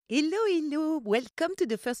Hello. Welcome to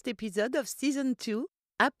the first episode of Season 2,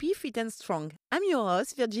 Happy, Fit and Strong. I'm your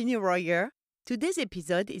host, Virginia Royer. Today's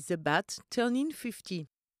episode is about turning 50,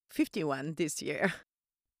 51 this year.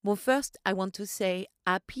 Well, first, I want to say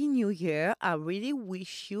Happy New Year. I really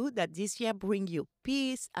wish you that this year bring you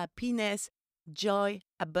peace, happiness, joy,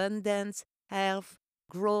 abundance, health,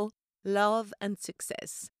 growth, love, and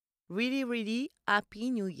success. Really Happy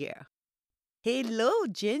New Year. Hello,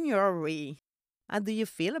 January. How do you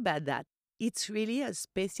feel about that? It's really a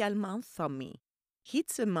special month for me.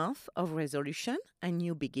 It's a month of resolution and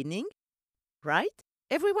new beginning, right?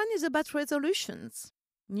 Everyone is about resolutions.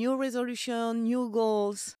 New resolution, new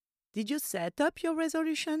goals. Did you set up your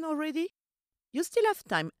resolution already? You still have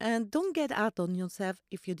time and don't get hard on yourself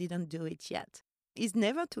if you didn't do it yet. It's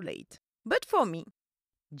never too late. But for me,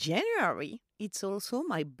 January, it's also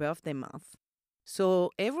my birthday month.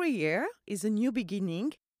 So every year is a new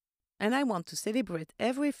beginning and I want to celebrate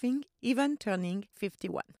everything, even turning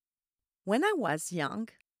 51. When I was young,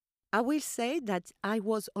 I will say that I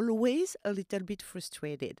was always a little bit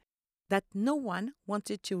frustrated that no one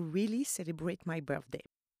wanted to really celebrate my birthday.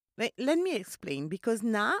 Let me explain, because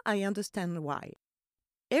now I understand why.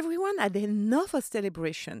 Everyone had enough of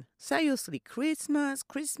celebration. Seriously, Christmas,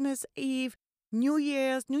 Christmas Eve, New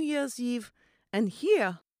Year's Eve, and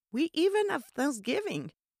here we even have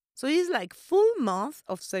Thanksgiving. So it's like full month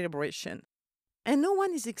of celebration. And no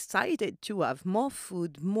one is excited to have more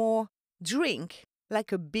food, more drink,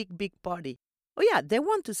 like a big party. Oh yeah, they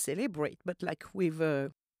want to celebrate, but like with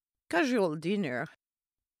a casual dinner.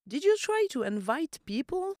 Did you try to invite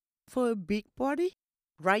people for a big party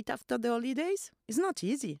right after the holidays? It's not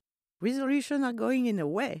easy. Resolutions are going in a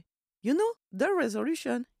way. You know, the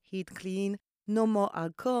resolution, eat clean, no more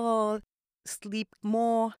alcohol, sleep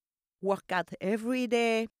more, work out every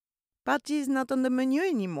day. Party is not on the menu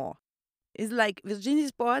anymore. It's like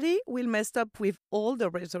Virginia's party will mess up with all the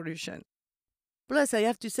resolution. Plus, I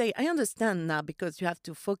have to say, I understand now because you have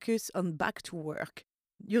to focus on back to work.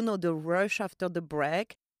 You know, the rush after the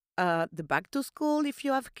break, the back to school if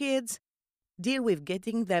you have kids, deal with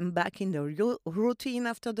getting them back in the routine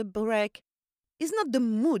after the break. It's not the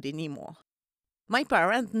mood anymore. My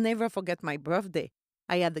parents never forget my birthday.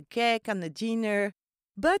 I had a cake and a dinner,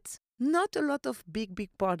 but not a lot of big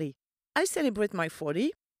party. I celebrate my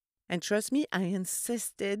 40, and trust me, I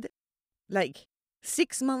insisted like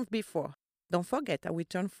 6 months before. Don't forget, I will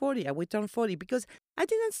turn 40 because I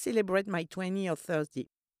didn't celebrate my 20 or 30.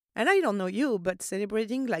 And I don't know you, but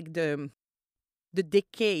celebrating like the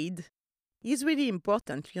decade is really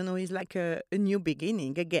important. You know, it's like a new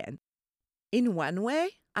beginning again. In one way,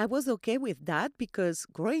 I was okay with that because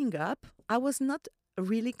growing up, I was not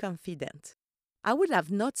really confident. I would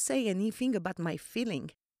have not said anything about my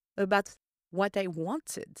feeling, about what I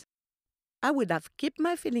wanted. I would have kept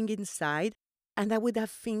my feeling inside and I would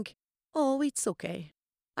have think, oh, it's okay.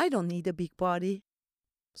 I don't need a big party.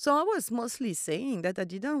 So I was mostly saying that I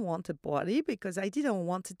didn't want a party because I didn't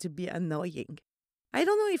want it to be annoying. I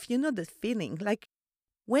don't know if you know the feeling, like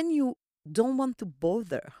when you don't want to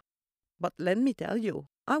bother. But let me tell you,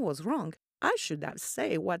 I was wrong. I should have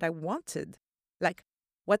said what I wanted, like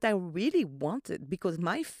what I really wanted, because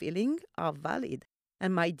my feelings are valid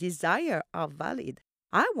and my desires are valid.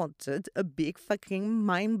 I wanted a big fucking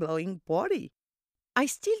mind-blowing party. I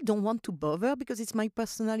still don't want to bother because it's my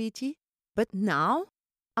personality, but now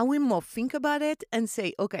I will more think about it and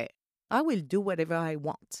say, okay, I will do whatever I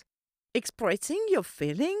want. Expressing your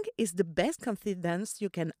feeling is the best confidence you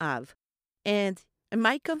can have. And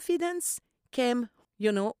my confidence came,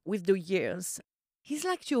 with the years. It's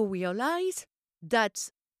like you realize that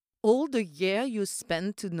all the year you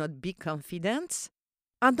spend to not be confident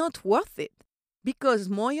are not worth it. Because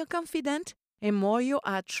more you're confident and more you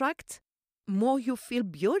attract, more you feel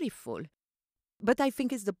beautiful. But I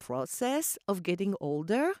think it's the process of getting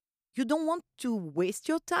older. You don't want to waste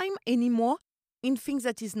your time anymore in things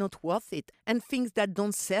that is not worth it and things that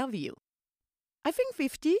don't serve you. I think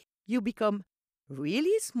 50, you become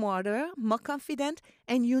really smarter, more confident,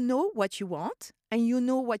 and you know what you want and you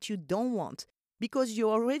know what you don't want because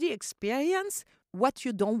you already experience what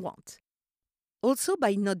you don't want. Also,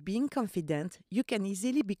 by not being confident, you can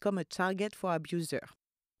easily become a target for abuser.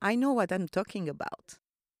 I know what I'm talking about.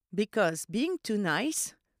 Because being too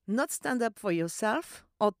nice, not stand up for yourself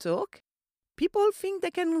or talk, people think they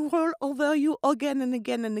can roll over you again and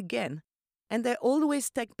again and again, and they always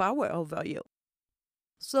take power over you.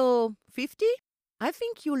 So, 50, I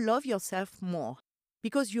think you love yourself more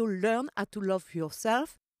because you learn how to love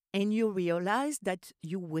yourself and you realize that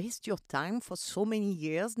you waste your time for so many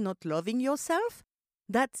years not loving yourself,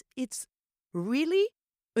 that it's really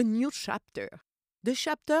a new chapter. the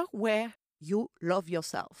chapter where you love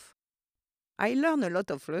yourself. I learned a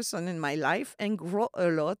lot of lessons in my life and grow a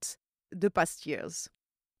lot the past years.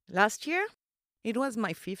 Last year, it was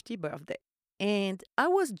my 50th birthday, and I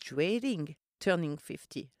was dreading turning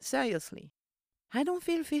 50. Seriously. I don't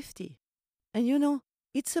feel 50. And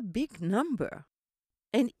it's a big number.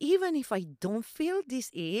 And even if I don't feel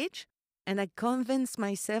this age, and I convince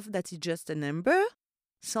myself that it's just a number,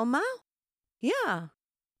 somehow, yeah,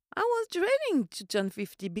 I was dreading to turn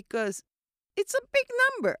 50 because it's a big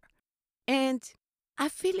number. And I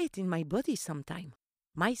feel it in my body sometimes.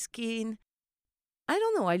 My skin. I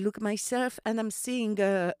don't know. I look at myself and I'm seeing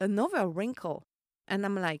another wrinkle. And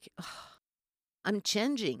I'm like, oh, I'm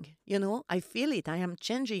changing. I feel it. I am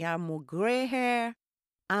changing. I have more gray hair.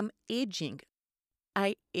 I'm aging.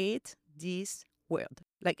 I hate this word.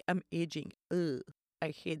 Like I'm aging. Ugh, I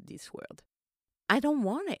hate this word. I don't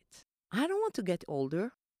want it. I don't want to get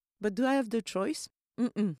older. But do I have the choice?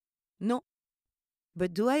 No.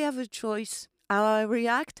 But do I have a choice how I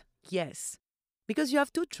react? Yes. Because you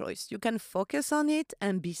have two choices. You can focus on it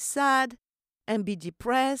and be sad and be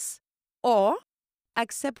depressed, or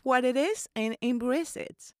accept what it is and embrace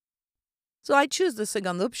it. So I choose the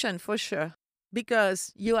second option for sure,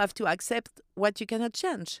 because you have to accept what you cannot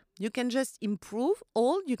change. You can just improve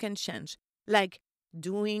all you can change, like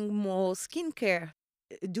doing more skincare,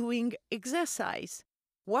 doing exercise,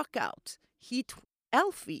 workout, eat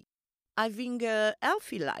healthy, having a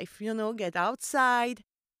healthy life, get outside.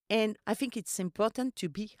 And I think it's important to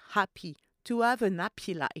be happy, to have a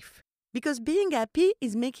happy life. Because being happy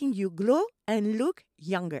is making you glow and look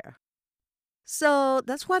younger. So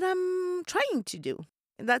that's what I'm trying to do.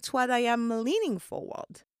 That's what I am leaning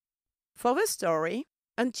forward. For the story,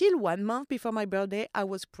 until 1 month before my birthday, I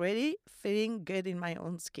was pretty feeling good in my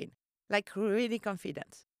own skin. Like really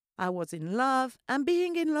confident. I was in love, and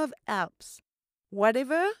being in love helps.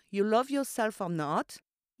 Whatever you love yourself or not,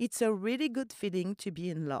 it's a really good feeling to be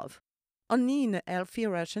in love. Only in a healthy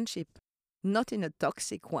relationship, not in a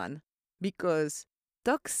toxic one. Because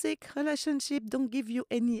toxic relationship don't give you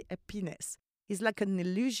any happiness. It's like an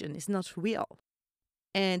illusion, it's not real.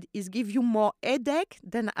 And it gives you more headache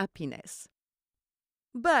than happiness.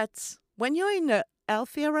 But when you're in a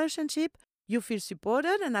healthy relationship, you feel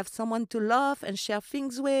supported and have someone to love and share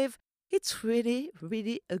things with. It's really,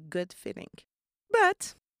 really a good feeling.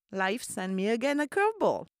 But life sent me again a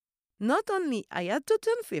curveball. Not only I had to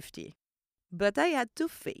turn 50, but I had to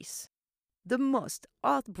face the most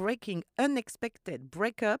heartbreaking, unexpected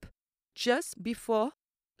breakup just before,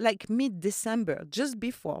 like mid-December, just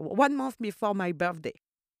before, 1 month before my birthday.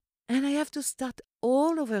 And I have to start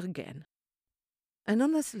all over again. And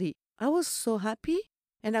honestly, I was so happy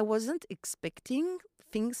and I wasn't expecting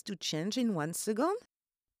things to change in 1 second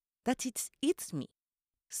that it hits me.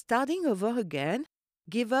 Starting over again,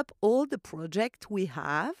 give up all the projects we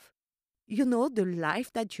have, the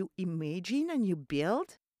life that you imagine and you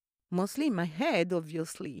build, mostly in my head,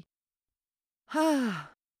 obviously. That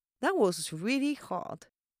was really hard.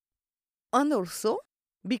 And also,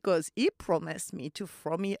 because he promised me to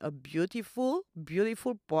throw me a beautiful,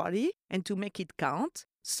 beautiful party and to make it count,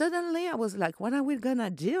 suddenly I was like, what are we gonna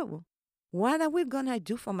do? What are we gonna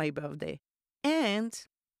do for my birthday? And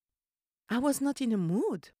I was not in a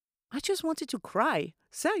mood. I just wanted to cry,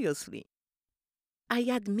 seriously. I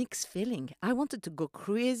had mixed feeling. I wanted to go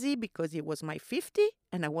crazy because it was my 50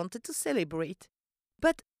 and I wanted to celebrate.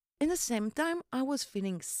 But in the same time, I was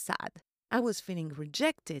feeling sad. I was feeling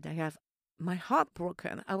rejected. I have my heart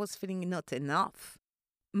broken. I was feeling not enough.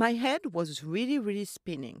 My head was really, really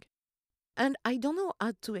spinning. And I don't know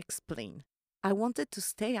how to explain. I wanted to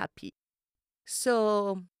stay happy.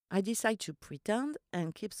 So I decided to pretend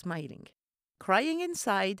and keep smiling. Crying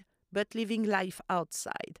inside, but living life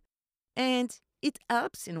outside. And it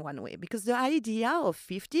helps in one way because the idea of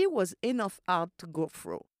 50 was enough hard to go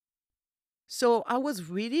through. So I was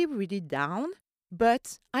really, really down,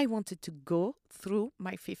 but I wanted to go through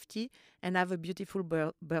my 50 and have a beautiful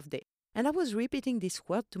birthday. And I was repeating this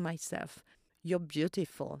word to myself. You're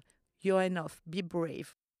beautiful. You're enough. Be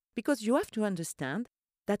brave. Because you have to understand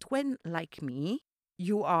that when, like me,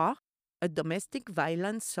 you are a domestic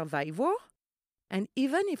violence survivor, and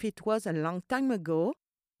even if it was a long time ago,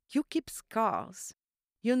 you keep scars.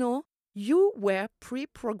 You were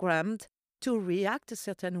pre-programmed to react a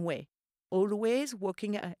certain way. Always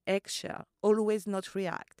walking an eggshell, always not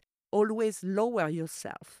react, always lower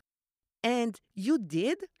yourself. And you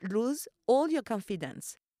did lose all your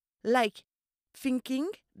confidence. Like thinking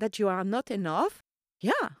that you are not enough.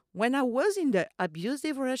 Yeah, when I was in the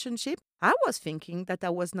abusive relationship, I was thinking that I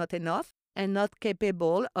was not enough and not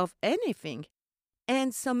capable of anything.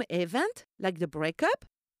 And some event, like the breakup,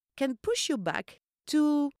 can push you back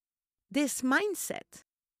to this mindset,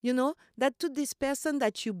 that to this person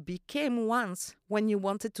that you became once when you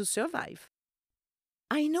wanted to survive.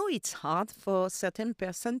 I know it's hard for certain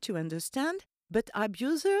person to understand, but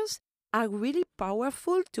abusers are really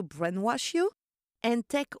powerful to brainwash you and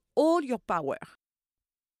take all your power.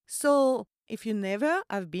 So if you never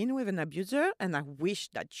have been with an abuser, and I wish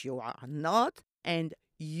that you are not, and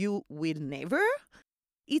you will never,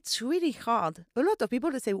 it's really hard. A lot of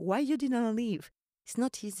people say, why you didn't leave? It's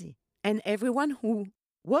not easy. And everyone who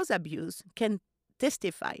was abused can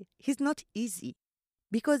testify. It's not easy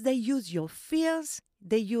because they use your fears,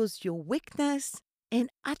 they use your weakness, and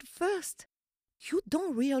at first, you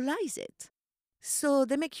don't realize it. So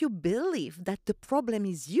they make you believe that the problem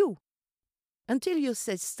is you until you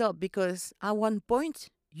say stop, because at one point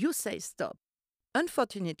you say stop.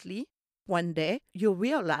 Unfortunately, one day you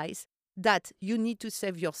realize that you need to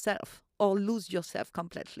save yourself or lose yourself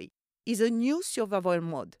completely. It's a new survival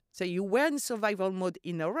mode. So you were in survival mode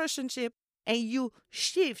in a relationship and you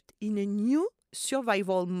shift in a new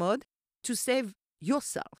survival mode to save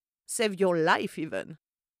yourself, save your life even.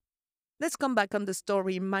 Let's come back on the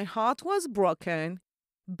story. My heart was broken,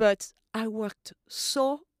 but I worked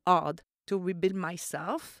so hard to rebuild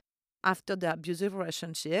myself after the abusive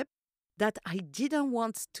relationship that I didn't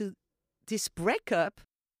want this breakup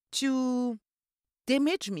to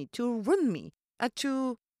damage me, to ruin me,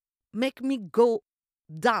 to make me go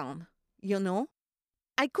down,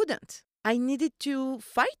 I couldn't. I needed to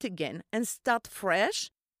fight again and start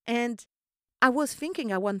fresh. And I was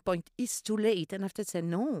thinking at one point, it's too late. And after I said,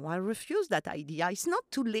 no, I refuse that idea. It's not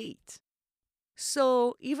too late.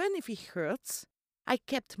 So even if it hurts, I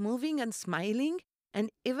kept moving and smiling.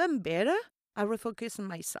 And even better, I refocused on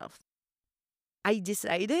myself. I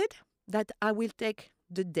decided that I will take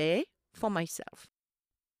the day for myself.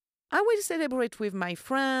 I will celebrate with my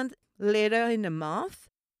friend later in the month,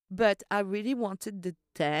 but I really wanted the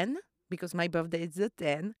 10, because my birthday is the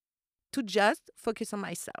 10, to just focus on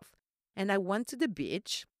myself. And I went to the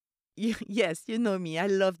beach. Yes, you know me, I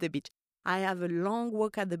love the beach. I have a long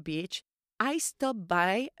walk at the beach. I stop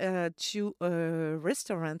by to a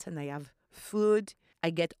restaurant and I have food. I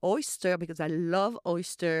get oyster because I love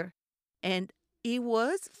oyster. And it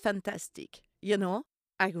was fantastic.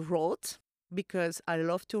 I wrote because I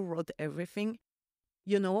love to write everything.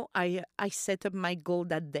 I set up my goal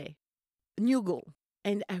that day, new goal.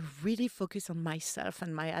 And I really focus on myself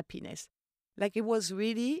and my happiness. Like it was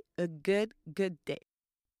really a good day.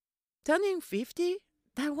 Turning 50,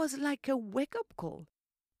 that was like a wake-up call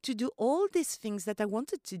to do all these things that I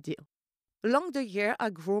wanted to do. Along the year, I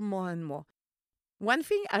grew more and more. One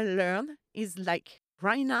thing I learned is like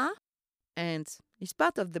right now, and it's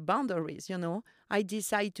part of the boundaries, I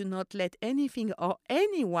decide to not let anything or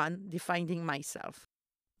anyone defining myself.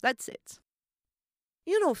 That's it.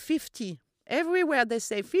 50. Everywhere they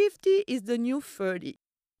say 50 is the new 30.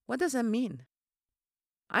 What does that mean?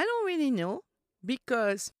 I don't really know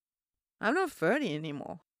because I'm not 30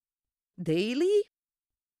 anymore. Daily,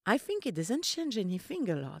 I think it doesn't change anything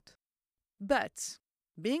a lot. But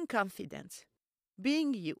being confident,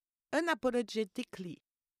 being you, unapologetically,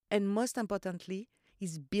 and most importantly,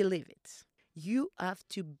 is believe it. You have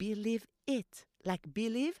to believe it. Like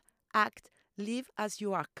believe, act, live as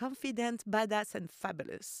you are confident, badass, and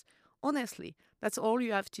fabulous. Honestly, that's all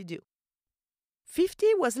you have to do. 50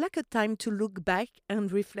 was like a time to look back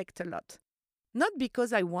and reflect a lot. Not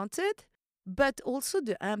because I wanted, but also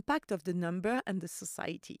the impact of the number and the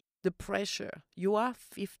society. The pressure. You are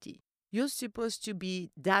 50. You're supposed to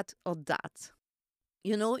be that or that.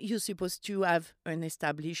 You're supposed to have an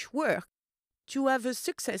established work, to have a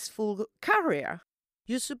successful career.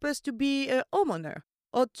 You're supposed to be a homeowner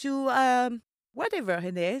or to whatever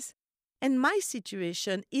it is. And my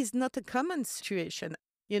situation is not a common situation,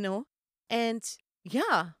 And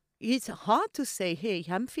yeah, it's hard to say, hey,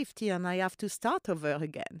 I'm 50 and I have to start over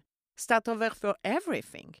again. Start over for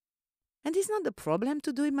everything. And it's not the problem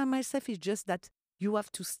to do it by myself. It's just that you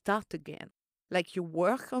have to start again. Like you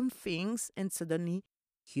work on things and suddenly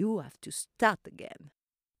you have to start again.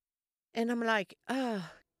 And I'm like,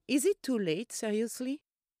 is it too late, seriously?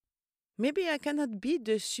 Maybe I cannot be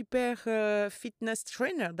the super fitness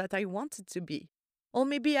trainer that I wanted to be. Or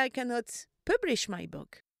maybe I cannot publish my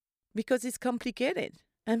book because it's complicated.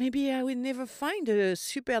 And maybe I will never find a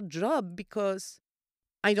super job because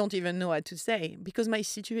I don't even know what to say, because my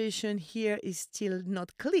situation here is still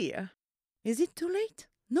not clear. Is it too late?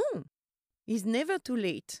 No. It's never too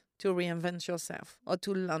late to reinvent yourself or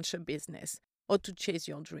to launch a business or to chase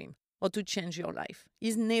your dream or to change your life.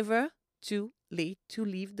 It's never too late to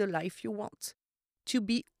live the life you want. to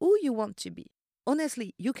be who you want to be.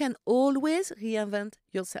 Honestly, you can always reinvent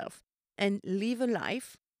yourself and live a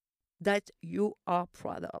life that you are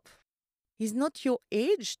proud of. It's not your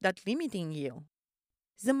age that's limiting you,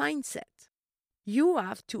 it's the mindset. You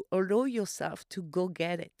have to allow yourself to go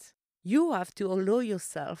get it. You have to allow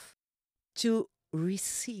yourself to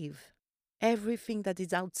receive everything that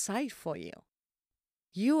is outside for you.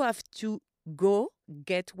 You have to go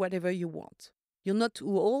get whatever you want. You're not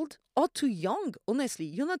too old or too young, honestly.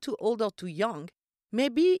 You're not too old or too young.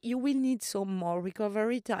 Maybe you will need some more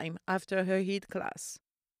recovery time after a HIIT class.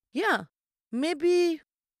 Yeah, maybe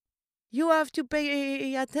you have to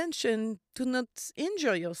pay attention to not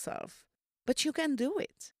injure yourself, but you can do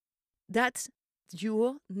it. That's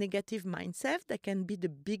your negative mindset that can be the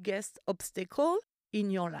biggest obstacle in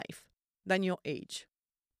your life than your age.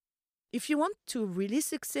 If you want to really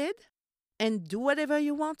succeed and do whatever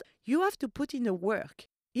you want, you have to put in the work.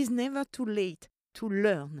 It's never too late to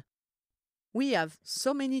learn. We have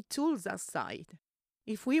so many tools outside.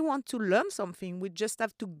 If we want to learn something, we just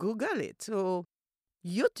have to Google it or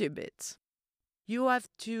YouTube it. You have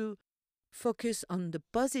to focus on the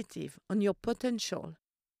positive, on your potential.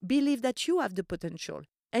 Believe that you have the potential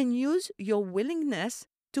and use your willingness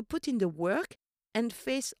to put in the work and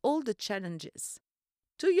face all the challenges.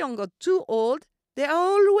 Too young or too old, there are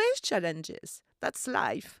always challenges. That's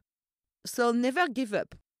life. So never give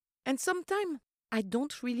up. And sometimes I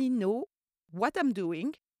don't really know what I'm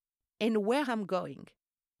doing and where I'm going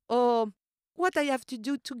or what I have to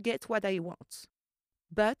do to get what I want.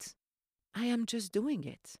 But I am just doing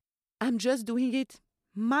it. I'm just doing it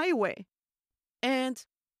my way. And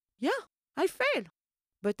yeah, I fail,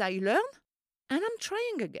 but I learn and I'm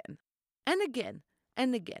trying again and again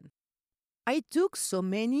and again. I took so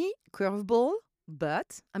many curveballs,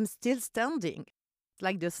 but I'm still standing.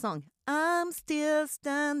 Like the song, I'm still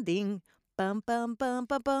standing. Bum, bum, bum,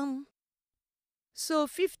 bum, bum. So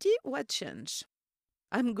 50, what changed?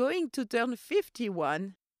 I'm going to turn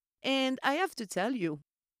 51, and I have to tell you,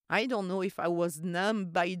 I don't know if I was numb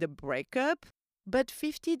by the breakup, but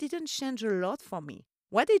 50 didn't change a lot for me.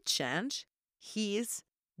 What it changed is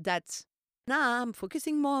that now I'm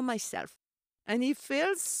focusing more on myself, and it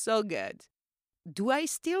feels so good. Do I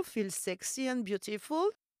still feel sexy and beautiful?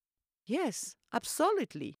 Yes,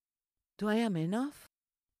 absolutely. Do I am enough?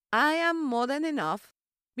 I am more than enough.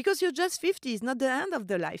 Because you're just 50 is not the end of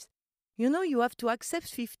the life. You know, you have to accept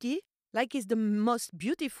 50 like it's the most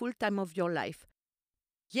beautiful time of your life.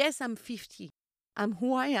 Yes, I'm 50. I'm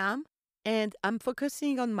who I am, and I'm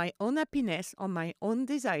focusing on my own happiness, on my own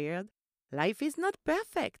desire. Life is not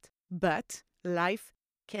perfect, but life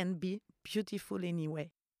can be beautiful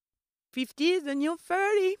anyway. 50 is the new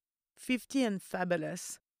 30. 50 and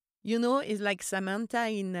fabulous. You know, it's like Samantha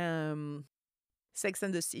in Sex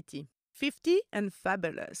and the City. 50 and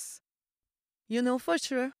fabulous. You know, for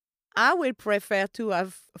sure, I will prefer to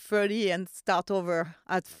have 30 and start over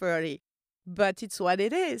at 30. But it's what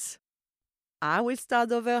it is. I will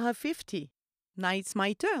start over at 50. Now it's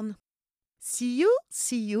my turn. See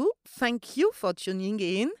you. Thank you for tuning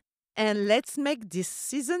in. And let's make this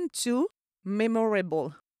season 2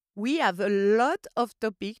 memorable. We have a lot of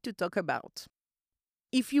topics to talk about.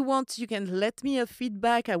 If you want, you can let me a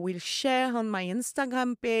feedback. I will share on my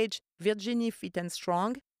Instagram page, Virginie Fit and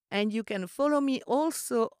Strong. And you can follow me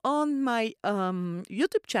also on my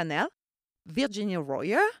YouTube channel, Virginie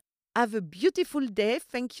Royer. Have a beautiful day.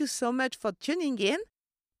 Thank you so much for tuning in.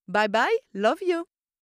 Bye-bye. Love you.